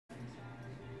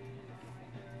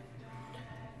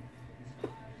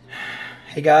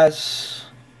Hey guys,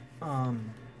 nothing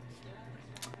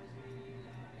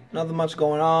much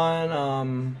going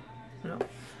on.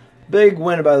 Big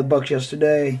win by the Bucks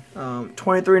yesterday.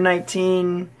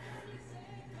 23-19.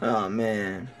 Oh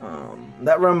man,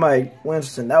 that run by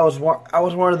Winston. That was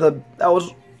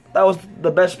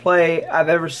the best play I've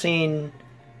ever seen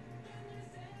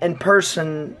in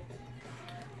person.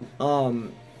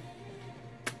 Bucks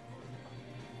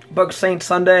Saints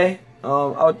Sunday.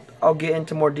 I'll get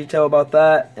into more detail about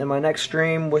that in my next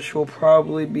stream, which will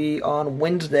probably be on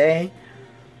Wednesday.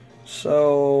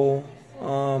 So,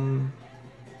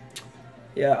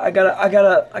 yeah, I got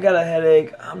a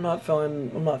headache. I'm not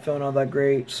feeling all that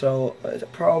great. So it'll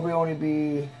probably only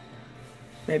be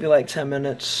maybe like 10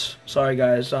 minutes. Sorry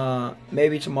guys.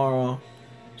 Maybe tomorrow.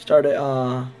 Start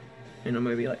at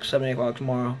maybe like 7, 8 o'clock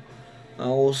tomorrow.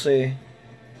 We'll see.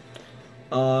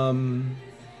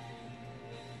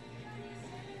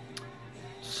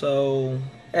 So,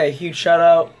 hey, huge shout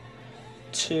out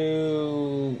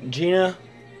to Gina.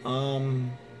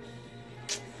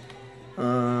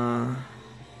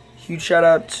 Huge shout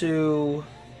out to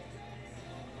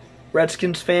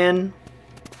Redskins fan.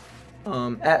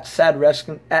 At sad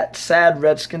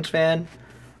Redskins fan.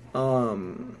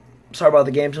 Sorry about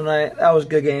the game tonight. That was a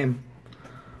good game.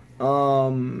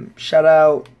 Shout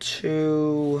out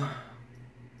to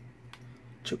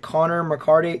Connor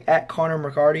McCarty at Connor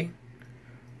McCarty.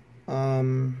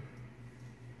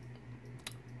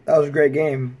 That was a great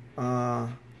game.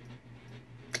 Man,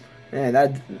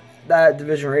 that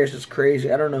division race is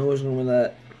crazy. I don't know who's gonna win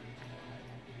that.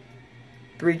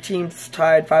 3 teams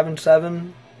tied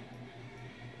 5-7.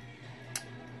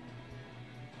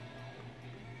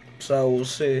 So we'll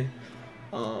see.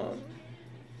 I'm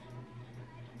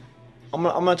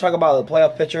gonna talk about the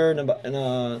playoff picture in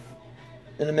a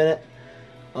minute.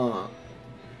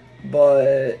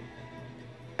 But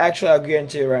actually, I'll get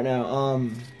into it right now.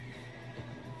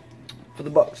 For the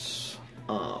Bucks,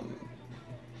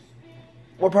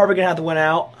 we're probably gonna have to win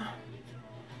out.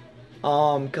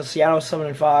 Because Seattle's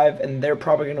 7-5, and they're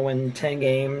probably gonna win 10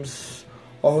 games,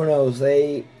 or who knows?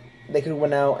 They could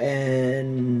win out,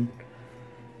 and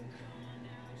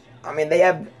I mean they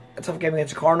have a tough game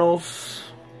against the Cardinals,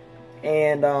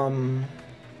 and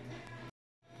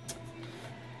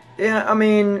yeah, I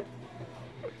mean.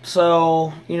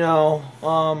 So,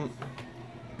 I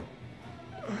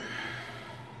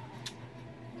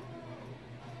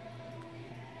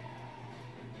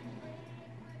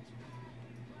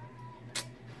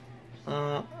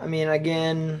mean,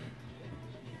 again,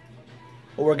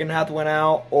 we're going to have to win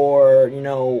out, or,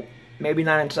 maybe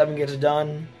 9-7 gets it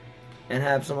done and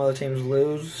have some other teams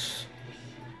lose.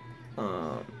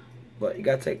 But you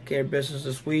got to take care of business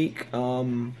this week.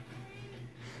 And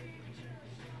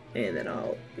then,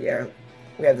 we have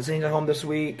the Saints at home this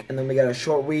week, and then we got a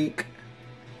short week,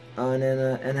 and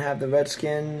then have the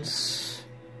Redskins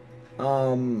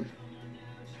 4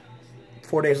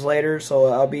 days later. So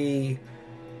I'll be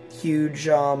huge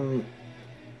to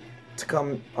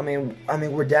come. I mean,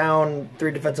 we're down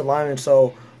 3 defensive linemen,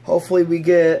 so hopefully we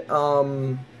get at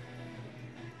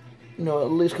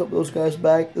least a couple of those guys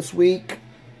back this week.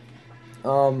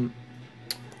 George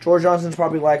Johnson's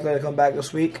probably likely to come back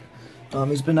this week.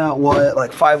 He's been out,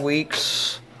 like 5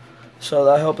 weeks.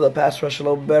 So I hope the pass rush a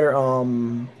little better.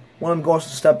 One of them goals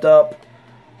stepped up.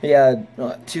 He had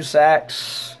 2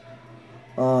 sacks.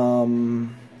 It's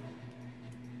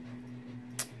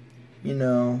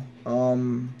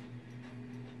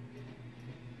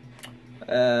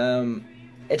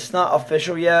not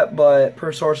official yet, but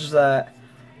per sources that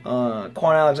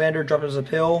Quan Alexander dropped his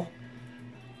appeal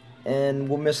and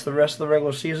will miss the rest of the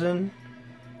regular season.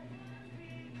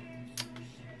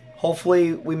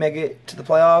 Hopefully, we make it to the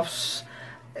playoffs.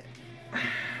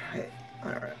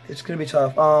 Alright, it's going to be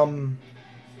tough. I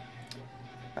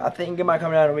think it might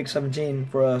come down to week 17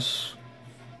 for us.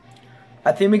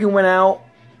 I think we can win out.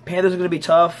 Panthers are going to be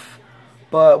tough,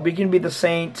 but we can beat the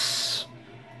Saints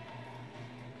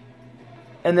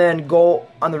and then go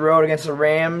on the road against the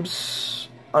Rams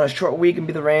on a short week and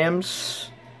beat the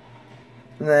Rams.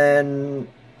 And then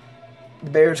the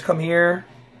Bears come here.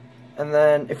 And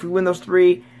then if we win those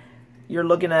 3, you're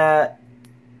looking at,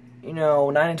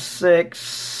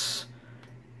 9-6.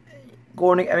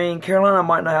 Carolina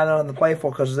might not have nothing to play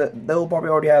for because they'll probably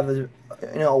already have the,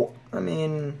 they're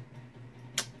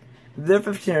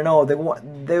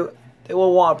 15-0. They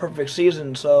will want a perfect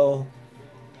season. So,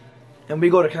 and we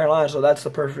go to Carolina, so that's the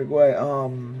perfect way.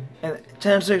 And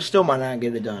 10-6 still might not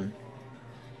get it done.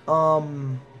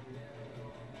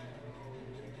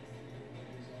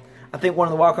 I think one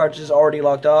of the wild cards is already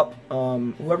locked up.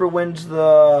 Whoever wins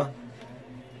the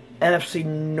NFC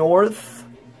North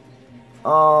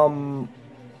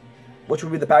which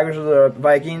would be the Packers or the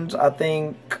Vikings. I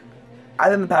think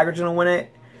the Packers are gonna win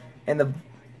it, and the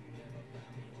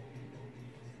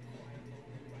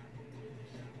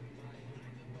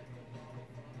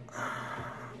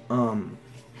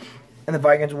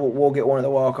Vikings will get one of the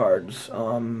wild cards.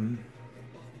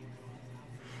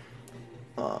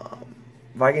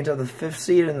 Vikings have the 5th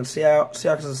seed, and the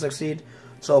Seahawks is the 6th seed.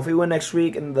 So if we win next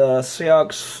week, and the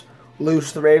Seahawks lose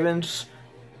to the Ravens,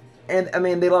 and I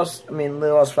mean they lost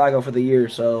Flacco for the year,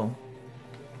 so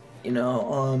you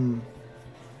know,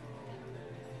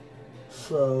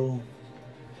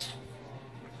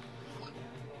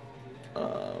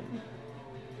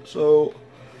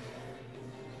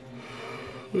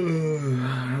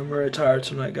 I'm very tired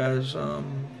tonight, guys. I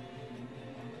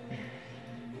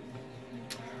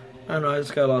don't know, I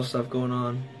just got a lot of stuff going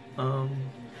on.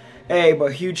 Hey,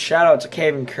 but huge shout out to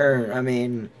Kevin Kern. I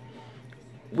mean,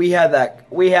 we had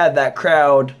that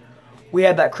crowd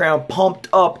pumped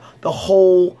up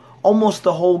almost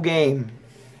the whole game.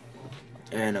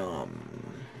 And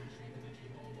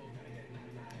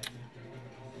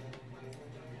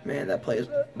man, that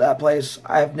place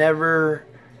I've never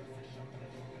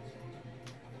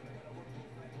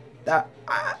that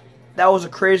was the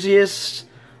craziest,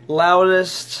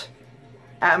 loudest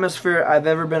atmosphere I've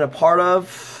ever been a part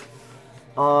of.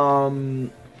 I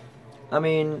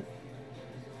mean,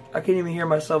 I couldn't even hear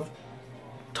myself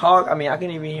talk. I mean, I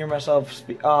couldn't even hear myself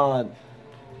speak. I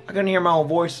couldn't hear my own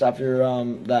voice after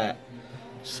that.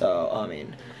 So, I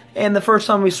mean, and the first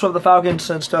time we swept the Falcons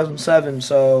since 2007.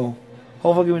 So,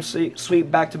 hopefully we can sweep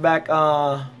back-to-back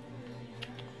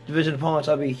division opponents.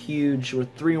 That'd be huge. We're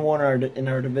 3-1 in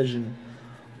our division.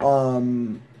 I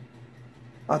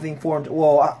think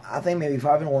I think maybe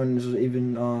 5-1 is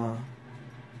even.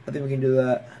 I think we can do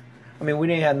that. I mean, we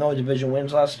didn't have no division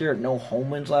wins last year, no home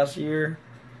wins last year.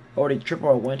 Already triple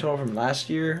our win total from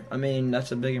last year. I mean,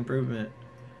 that's a big improvement.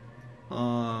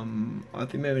 I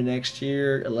think maybe next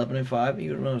year 11-5.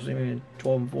 You don't know, maybe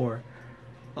 12-4.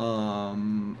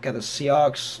 Got the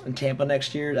Seahawks and Tampa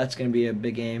next year. That's gonna be a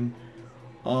big game.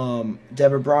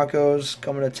 Denver Broncos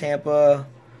coming to Tampa.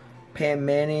 Pam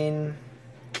Manning.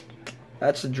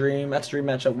 That's a dream. That's a dream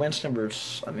matchup. Winston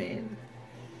versus, I mean,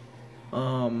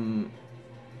 and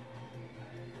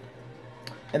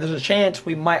there's a chance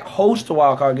we might host a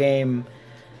wild card game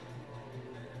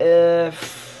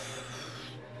if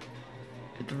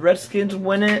the Redskins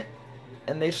win it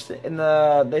and they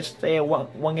stay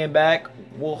one game back.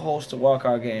 We'll host a wild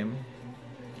card game,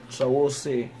 so we'll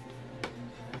see.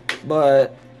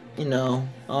 But you know,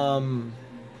 I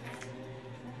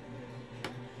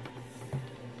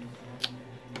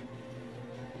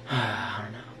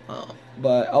don't know.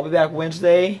 But I'll be back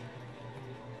Wednesday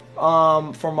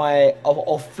for my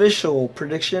official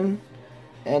prediction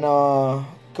and go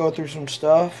through some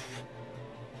stuff.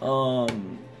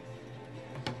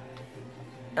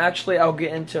 Actually, I'll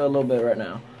get into it a little bit right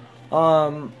now.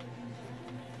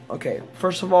 Okay,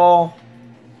 first of all,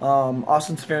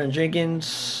 Austin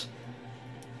Seferian-Jenkins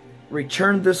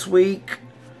returned this week.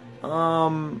 He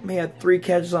had 3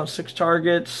 catches on 6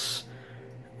 targets.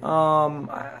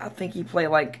 I think he played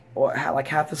like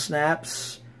half the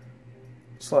snaps.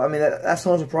 So I mean that's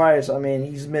no surprise. I mean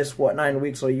he's missed 9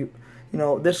 weeks. So you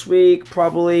know this week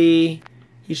probably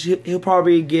he'll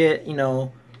probably get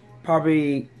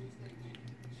probably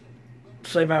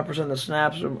 75% of the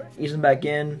snaps or easing back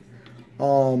in.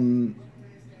 I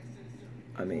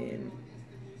mean,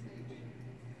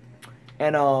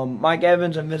 and Mike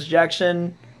Evans and Vince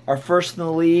Jackson are first in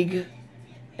the league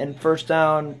in first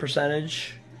down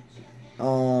percentage.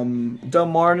 Doug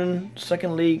Martin,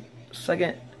 second leading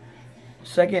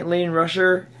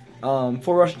rusher, 4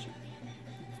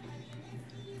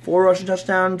 rushing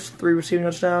touchdowns, 3 receiving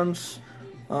touchdowns,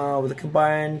 with a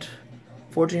combined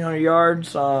 1,400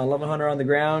 yards, 1,100 on the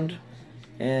ground,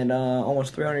 and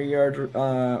almost 300 yards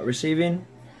receiving,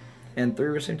 and 3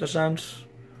 receiving touchdowns.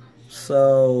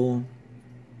 So,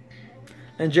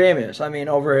 and Jameis, I mean,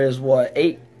 over his last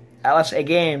 8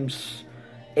 games,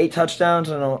 8 touchdowns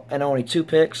and only 2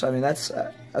 picks. I mean, that's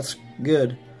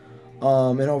good.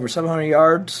 And over 700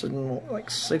 yards and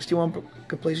like 61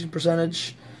 completion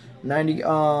percentage, 90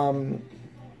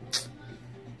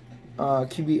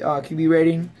 QB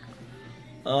rating.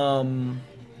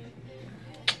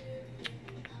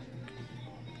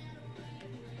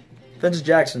 Vince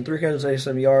Jackson, 3 catches,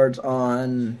 87 yards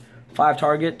on 5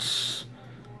 targets.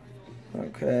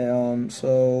 Okay,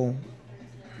 so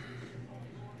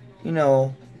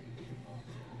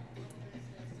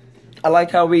I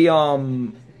like how we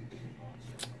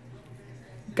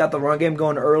got the run game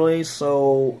going early,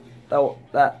 so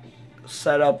that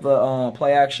set up the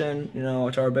play action, you know,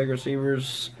 to our big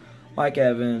receivers, Mike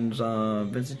Evans,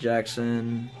 Vincent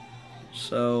Jackson.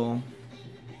 So,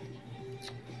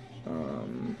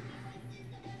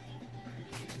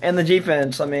 and the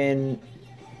defense, I mean,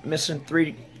 missing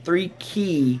three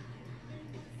key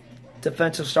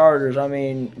defensive starters. I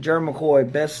mean, Jerry McCoy,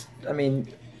 best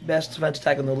defensive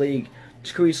tackle in the league.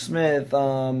 Ja'Quez Smith,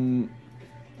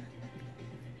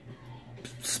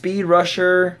 speed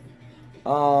rusher.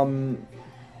 But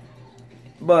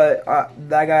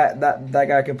that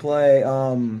guy can play.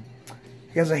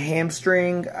 He has a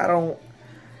hamstring. I don't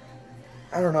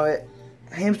know.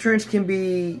 Hamstrings can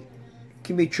be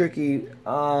tricky. You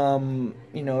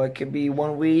know, it could be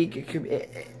 1 week. It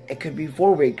could be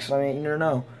 4 weeks. I mean, you never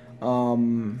know.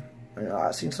 You know,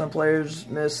 I've seen some players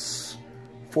miss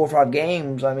 4 or 5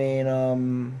 games. I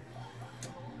mean,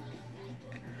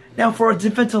 now for a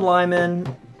defensive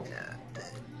lineman,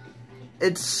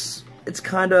 it's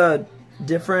kind of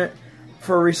different.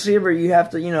 For a receiver, you have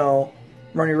to, you know,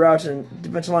 run your routes, and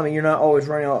defensive lineman, you're not always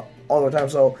running all the time.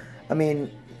 So, I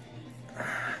mean, I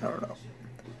don't know.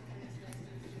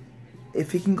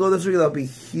 If he can go this week, that'll be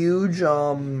huge.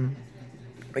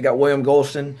 We got William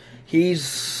Golston.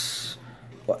 He's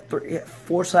what,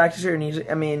 4 sacks this year, and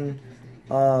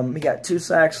he got 2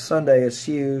 sacks Sunday. It's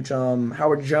huge.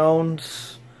 Howard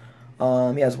Jones,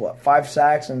 he has what, 5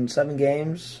 sacks in 7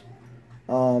 games.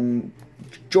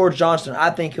 George Johnston, I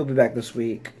think he'll be back this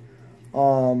week.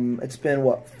 It's been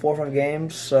what, 4 or 5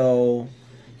 games. So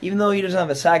even though he doesn't have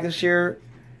a sack this year,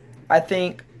 I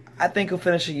think he'll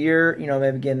finish the year, you know,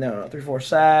 maybe getting, I don't know, 3 or 4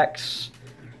 sacks.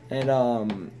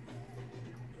 And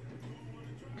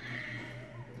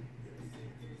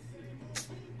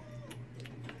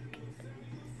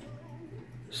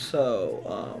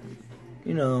so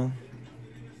you know,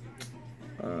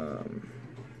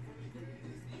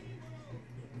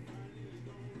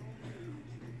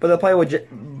 but the play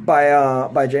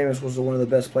by Jameis was one of the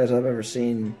best plays I've ever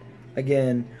seen.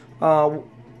 Again,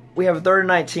 we have a 3rd and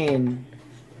 19,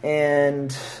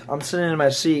 and I'm sitting in my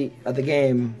seat at the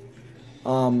game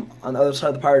on the other side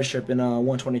of the pirate ship in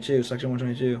 122, section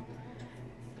 122,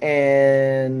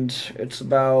 and it's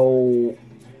about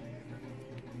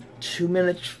 2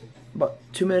 minutes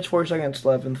 40 seconds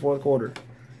left in the 4th quarter,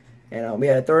 and we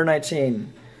had a 3rd and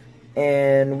 19,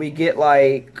 and we get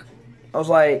like, I was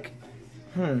like,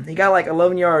 he got like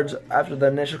 11 yards after the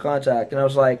initial contact, and I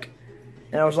was like,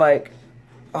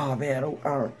 oh man,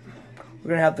 we're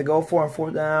gonna have to go for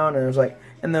 4th down, and it was like,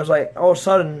 all of a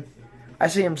sudden, I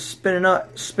see him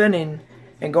spinning,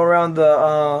 and go around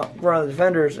the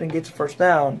defenders and gets a 1st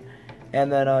down, and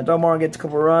then Doug Martin gets a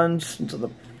couple runs into the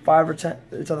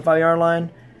 5-yard line,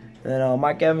 and then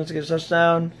Mike Evans gets a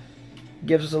touchdown,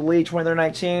 gives us a lead,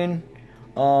 23-19,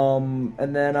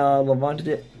 and then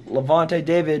Levante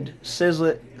David seals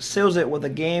it with a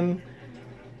game-ending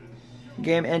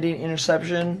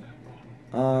interception.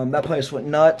 That place went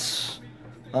nuts.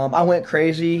 I went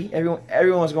crazy.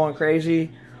 Everyone was going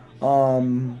crazy.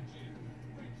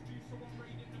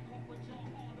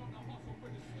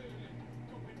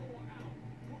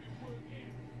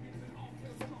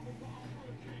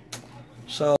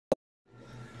 So,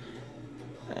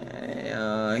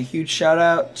 a huge shout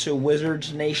out to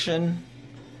Wizards Nation.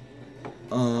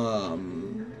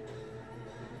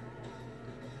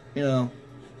 You know,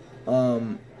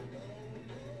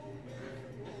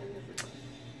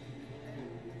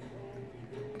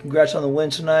 congrats on the win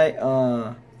tonight.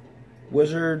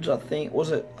 Wizards, I think,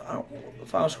 the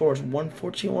final score was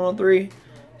 114-103.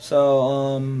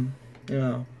 So, you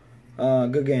know,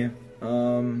 good game.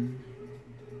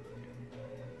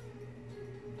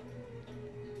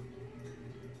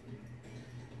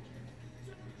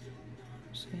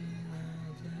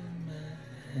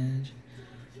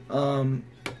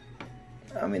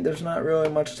 I mean, there's not really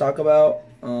much to talk about.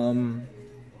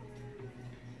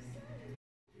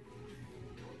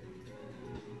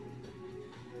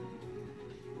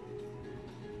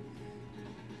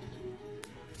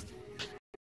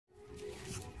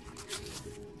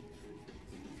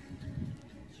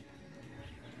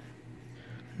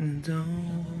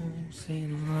 Don't say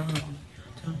love,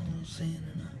 don't say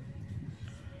enough.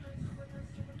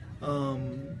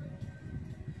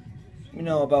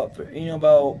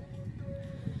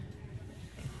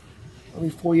 It'll be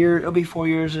 4 years. It'll be 4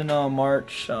 years in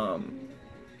March. I don't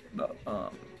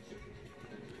know.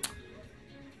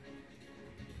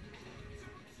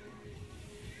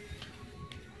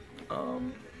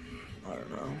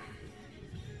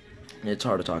 It's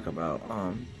hard to talk about.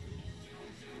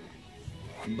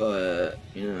 But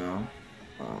you know,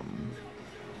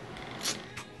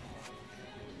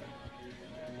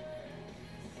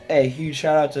 Hey, huge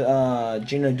shout out to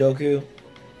Gina Doku.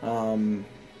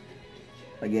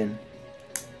 Again.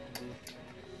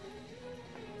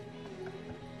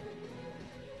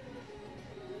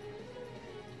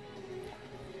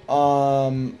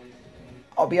 I'll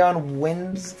be on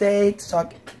Wednesday to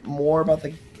talk more about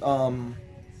the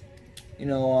you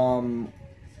know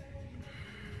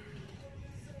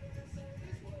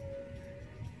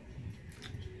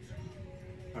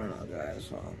I don't know,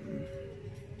 guys.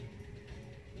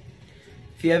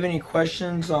 If you have any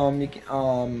questions, you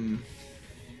can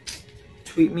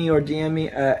tweet me or DM me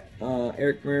at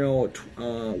Eric Moreno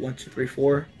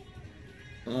 1234.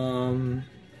 If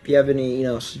you have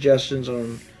any suggestions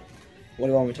on what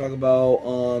do you want me to talk about,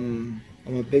 I'm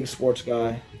a big sports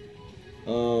guy.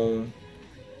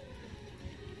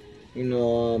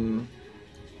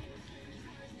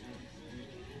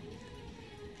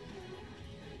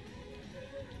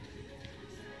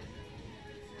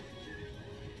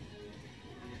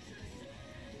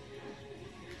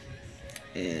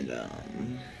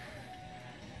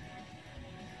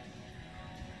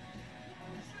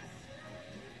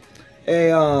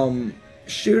 And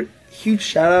huge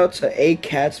shout out to A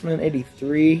Catsman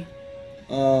 83.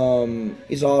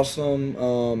 He's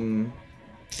awesome.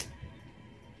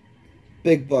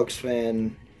 Big Bucks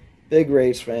fan, big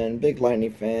Rays fan, big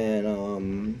Lightning fan.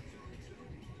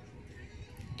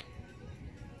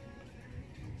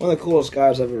 One of the coolest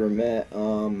guys I've ever met.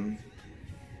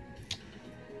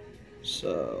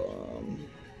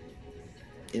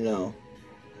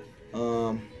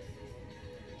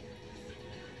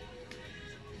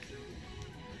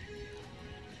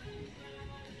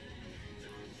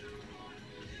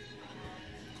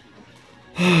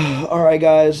 Alright,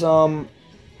 guys, for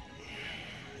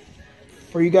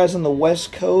you guys on the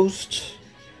West Coast,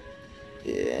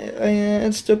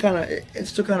 it's still kind of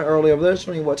early over there. It's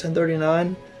only, what,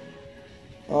 10:39?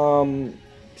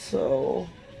 So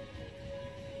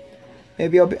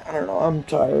maybe I'll be, I don't know, I'm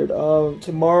tired.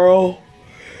 Tomorrow,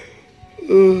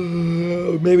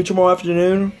 maybe tomorrow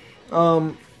afternoon.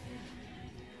 Alright,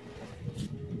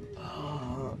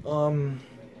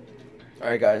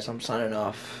 guys, I'm signing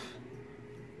off.